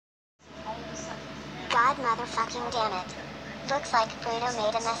God motherfucking damn it. Looks like Bruno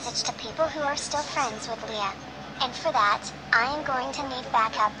made a message to people who are still friends with Leah. And for that, I am going to need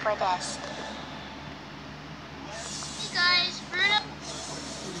backup for this. Hey guys, Bruno.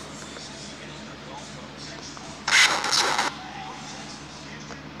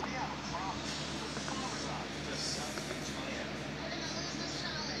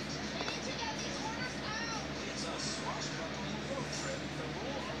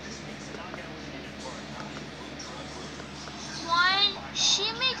 She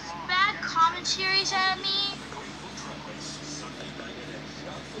makes bad commentaries at me.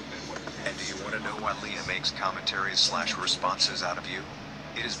 And do you want to know why Leah makes commentaries/responses out of you?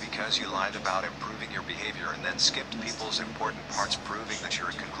 It is because you lied about improving your behavior and then skipped people's important parts, proving that you're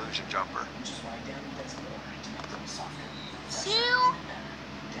a conclusion jumper.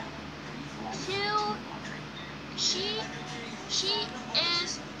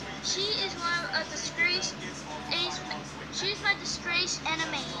 She is one of a disgrace. She's my disgrace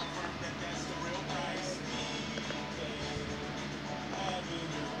enemy.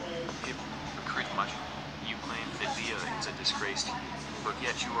 Hypocrite much. You claim that Leah is a disgrace to you, but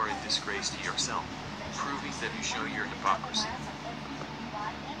yet you are a disgrace to yourself, proving that you show your hypocrisy.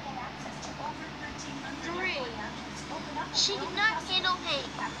 3. She cannot handle hate.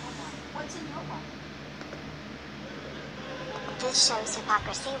 This shows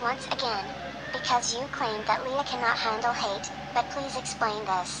hypocrisy once again, because you claim that Leah cannot handle hate, but please explain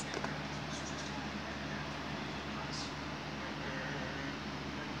this.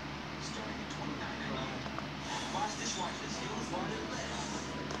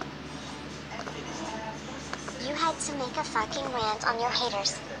 You had to make a fucking rant on your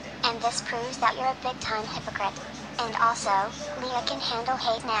haters, and this proves that you're a big-time hypocrite. And also, Leah can handle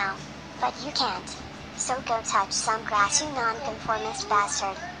hate now, but you can't. So go touch some grass, you non-conformist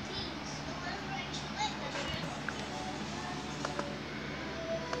bastard.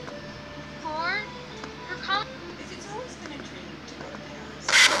 It's always been a dream to go to Paris.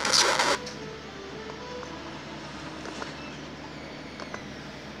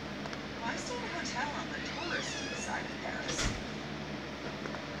 Why stay in a hotel on the touristy side of Paris?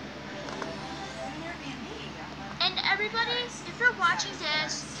 And everybody, if you're watching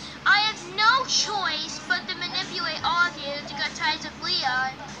this, I have no choice but to manipulate all of you to get ties with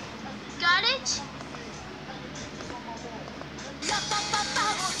Leah. Got it?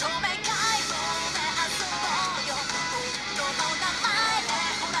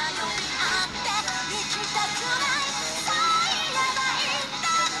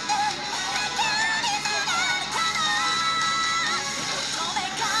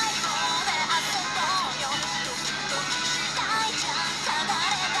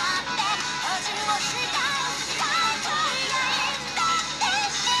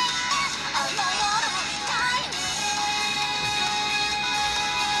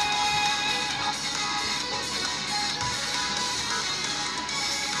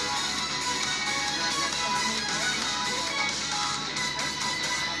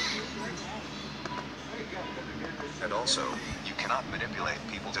 And also, you cannot manipulate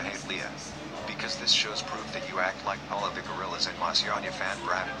people to hate Leah, because this shows proof that you act like Paula the Gorillas and Masianya fan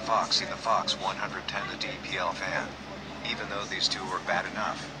Brad and Foxy the Fox 110 the DPL fan. Even though these two are bad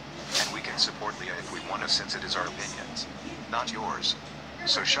enough. And we can support Leah if we want to, since it is our opinions, not yours.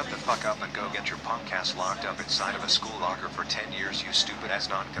 So shut the fuck up and go get your punk ass locked up inside of a school locker for 10 years, you stupid ass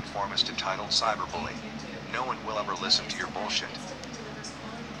nonconformist entitled cyberbully. No one will ever listen to your bullshit.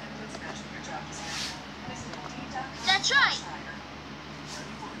 That's right.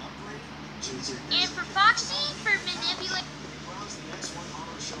 And for Foxy, for manipulating.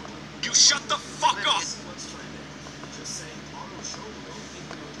 You shut the fuck up!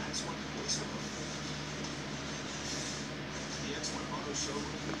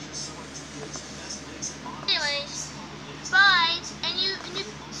 Anyways, bye. And you.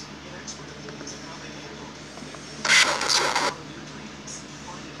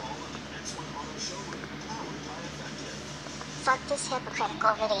 Fuck this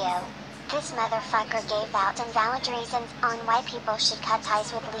hypocritical video. This motherfucker gave out invalid reasons on why people should cut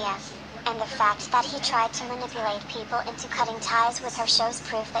ties with Leah. And the fact that he tried to manipulate people into cutting ties with her shows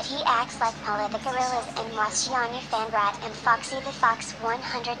proof that he acts like Paula the Gorillas and Masianya fan Brat and Foxy the Fox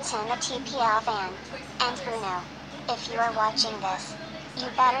 110 the TPL fan. And Bruno, if you are watching this, you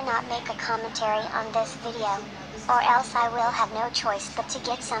better not make a commentary on this video, or else I will have no choice but to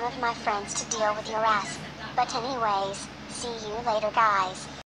get some of my friends to deal with your ass. But anyways, see you later guys.